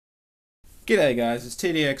G'day guys, it's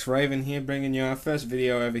TTXRaven here bringing you our first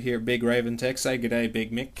video over here at BigRavenTech. Say g'day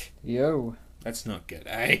Big Mick. Yo. That's not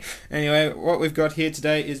g'day. Anyway, what we've got here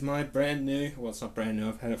today is my brand new, well it's not brand new,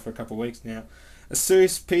 I've had it for a couple of weeks now,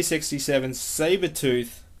 Asus P67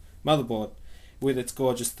 Sabertooth motherboard with its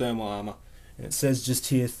gorgeous thermal armor. And it says just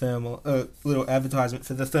here thermal, little advertisement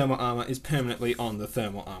for the thermal armor is permanently on the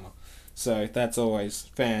thermal armor. So that's always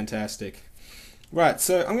fantastic. Right,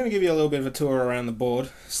 so I'm going to give you a little bit of a tour around the board,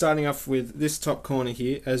 starting off with this top corner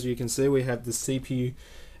here. As you can see, we have the CPU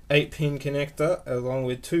 8-pin connector along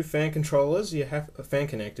with two fan controllers. You have fan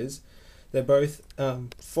connectors. They're both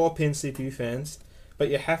 4-pin CPU fans, but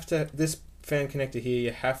you have to, this fan connector here,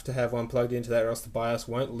 you have to have one plugged into that or else the BIOS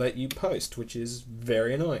won't let you post, which is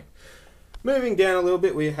very annoying. Moving down a little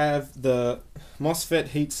bit, we have the MOSFET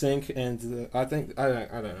heatsink and the, I don't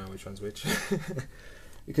know which one's which.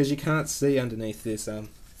 Because you can't see underneath this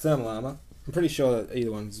thermal armor. I'm pretty sure that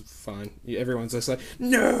either one's fine. Everyone's just like,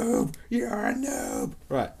 noob, you're a noob.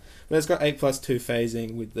 Right, but it's got 8+2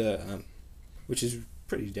 phasing with the, which is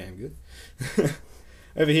pretty damn good.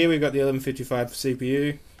 Over here we've got the 1155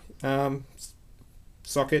 CPU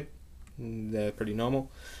socket. They're pretty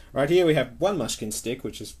normal. Right here we have one mushkin stick,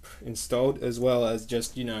 which is installed, as well as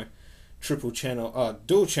just, you know, dual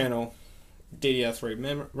channel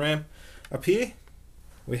DDR3 RAM. Up here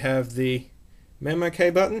we have the memo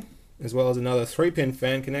K button, as well as another 3-pin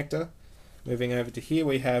fan connector. Moving over to here,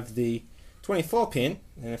 we have the 24-pin,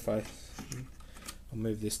 and if I'll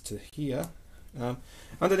move this to here.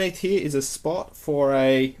 Underneath here is a spot for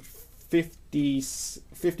a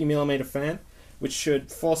 50mm fan, which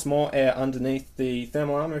should force more air underneath the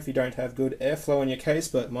thermal armor if you don't have good airflow in your case,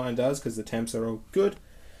 but mine does because the temps are all good.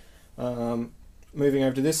 Moving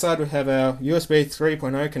over to this side, we have our USB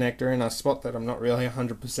 3.0 connector in a spot that I'm not really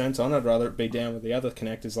 100% on. I'd rather it be down with the other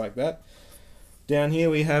connectors like that. Down here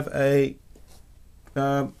we have a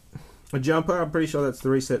jumper. I'm pretty sure that's the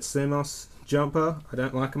Reset CMOS jumper. I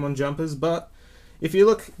don't like them on jumpers, but if you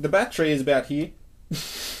look, the battery is about here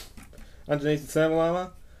underneath the thermal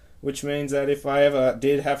armor, which means that if I ever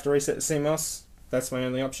did have to reset the CMOS, that's my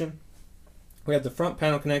only option. We have the front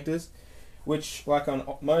panel connectors, which, like on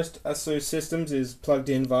most Asus systems, is plugged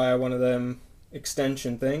in via one of them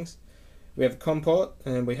extension things. We have a COM port,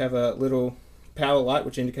 and we have a little power light,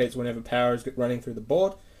 which indicates whenever power is running through the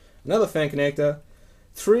board. Another fan connector,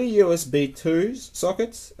 3 USB 2s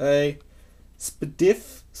sockets, a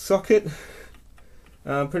SPDIF socket.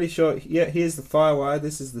 I'm pretty sure, yeah, here's the firewire,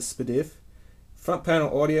 this is the SPDIF. Front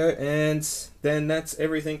panel audio, and then that's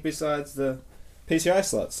everything besides the PCI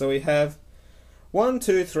slots. So we have 1,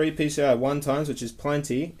 2, 3 PCI 1 times, which is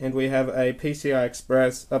plenty, and we have a PCI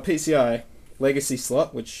Express, a PCI Legacy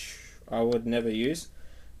slot, which I would never use.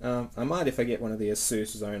 I might if I get one of the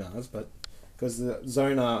Asus Zonars, but because the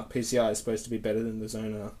Zonar PCI is supposed to be better than the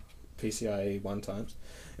Zonar PCIe 1 times.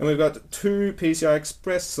 And we've got 2 PCI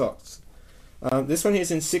Express slots. This one here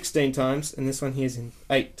is in 16 times, and this one here is in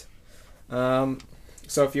 8. So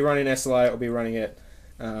if you run in SLI, it'll be running at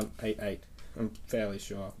 8.8. I'm fairly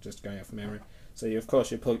sure, just going off of memory. So of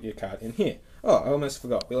course you plug your card in here. Oh, I almost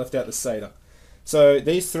forgot, we left out the SATA. So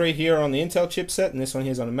these three here are on the Intel chipset, and this one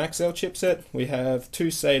here is on a Maxell chipset. We have two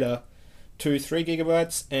SATA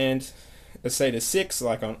 3GB and a SATA 6,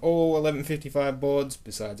 like on all 1155 boards,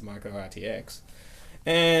 besides micro RTX.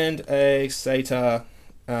 And a SATA,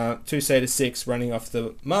 two SATA 6 running off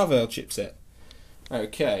the Marvell chipset.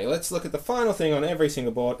 Okay, let's look at the final thing on every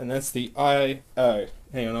single board, and that's the I/O.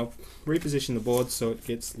 Hang on, I'll reposition the board so it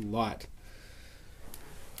gets light.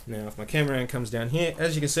 Now, if my camera comes down here,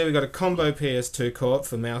 as you can see, we've got a combo PS2 cord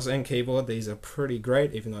for mouse and keyboard. These are pretty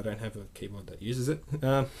great, even though I don't have a keyboard that uses it. 2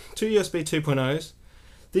 USB 2.0s.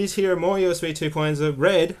 These here are more USB 2.0s. Are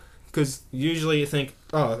red, because usually you think,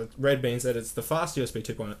 oh, red means that it's the fast USB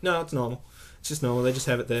 2.0. No, it's normal. It's just normal. They just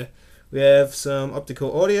have it there. We have some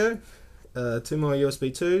optical audio, 2 more USB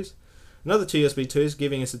 2s, another 2 USB 2s,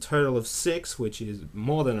 giving us a total of 6, which is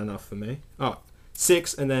more than enough for me. Oh,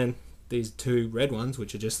 6, and then these 2 red ones,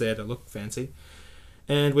 which are just there to look fancy.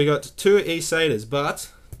 And we got 2 eSATAs,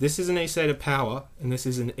 but this is an eSATA power, and this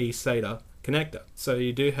is an eSATA connector. So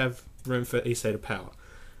you do have room for eSATA power.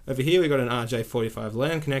 Over here we got an RJ45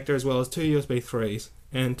 LAN connector, as well as 2 USB 3s,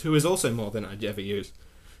 and 2 is also more than I'd ever use.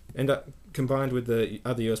 And combined with the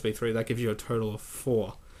other USB 3, that gives you a total of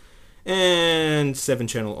 4. And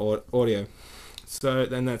 7-channel audio. So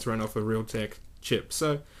then that's run off a Realtek chip.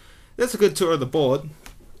 So that's a good tour of the board.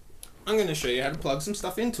 I'm going to show you how to plug some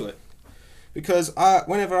stuff into it, because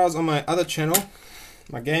whenever I was on my other channel,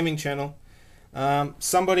 my gaming channel,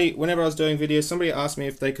 whenever I was doing videos, somebody asked me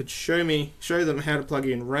if they could show them how to plug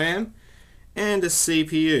in RAM and a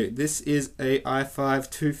CPU. This is a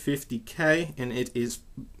i5-250K, and it is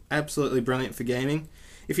absolutely brilliant for gaming.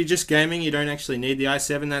 If you're just gaming, you don't actually need the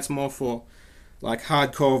i7. That's more for like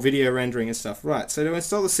hardcore video rendering and stuff. Right, so to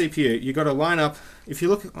install the CPU, you've got to line up. If you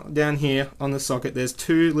look down here on the socket, there's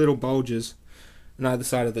two little bulges on either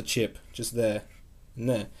side of the chip, just there and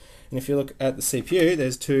there. And if you look at the CPU,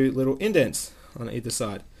 there's two little indents on either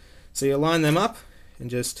side. So you line them up and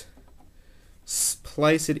just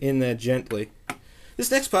place it in there gently. This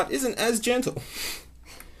next part isn't as gentle.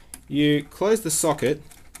 You close the socket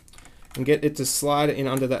and get it to slide in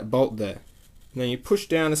under that bolt there. And then you push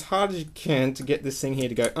down as hard as you can to get this thing here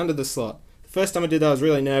to go under the slot. The first time I did that I was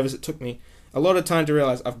really nervous. It took me a lot of time to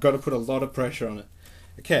realize I've got to put a lot of pressure on it.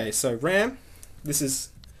 Okay, so RAM. This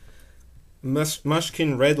is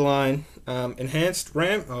Munchkin Redline enhanced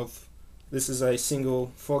RAM. This is a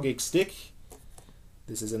single 4 gig stick.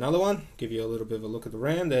 This is another one. Give you a little bit of a look at the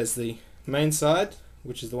RAM. There's the main side,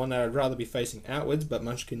 which is the one that I'd rather be facing outwards, but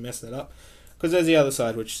Munchkin messed that up. Because there's the other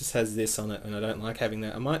side, which just has this on it, and I don't like having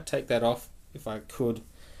that. I might take that off if I could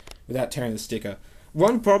without tearing the sticker.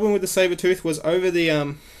 One problem with the Sabertooth was over the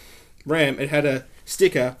RAM, it had a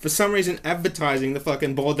sticker, for some reason advertising the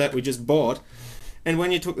fucking board that we just bought, and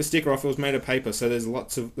when you took the sticker off it was made of paper, so there was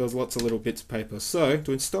lots of little bits of paper. So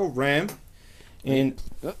to install RAM in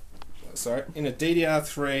a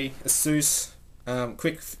DDR3 Asus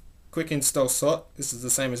quick install slot, this is the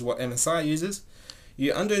same as what MSI uses.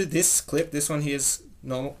 You undo this clip, this one here is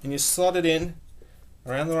normal, and you slot it in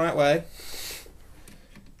around the right way.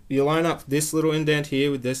 You line up this little indent here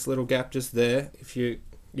with this little gap just there. If you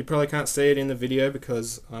probably can't see it in the video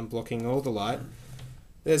because I'm blocking all the light.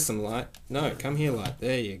 There's some light. No, come here light.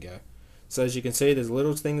 There you go. So as you can see, there's a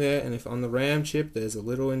little thing there, and if on the RAM chip there's a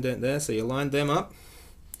little indent there, so you line them up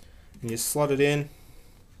and you slot it in.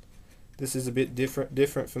 This is a bit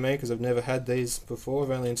different for me because I've never had these before.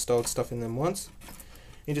 I've only installed stuff in them once.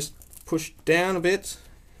 You just push down a bit,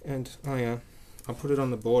 and oh yeah, I'll put it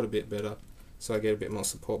on the board a bit better so I get a bit more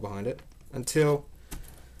support behind it until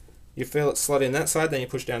you feel it slot in that side. Then you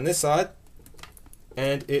push down this side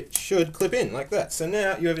and it should clip in like that. So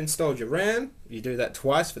now you have installed your RAM. You do that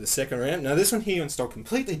twice for the second RAM. Now this one here you install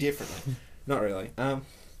completely differently. Not really. And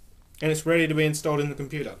it's ready to be installed in the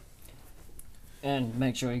computer. And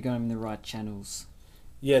make sure you're going in the right channels.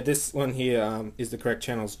 Yeah, this one here is the correct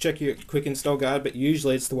channels. Check your quick install guide, but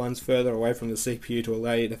usually it's the ones further away from the CPU to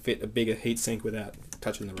allow you to fit a bigger heatsink without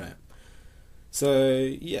touching the RAM. So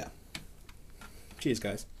yeah, cheers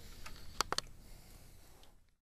guys.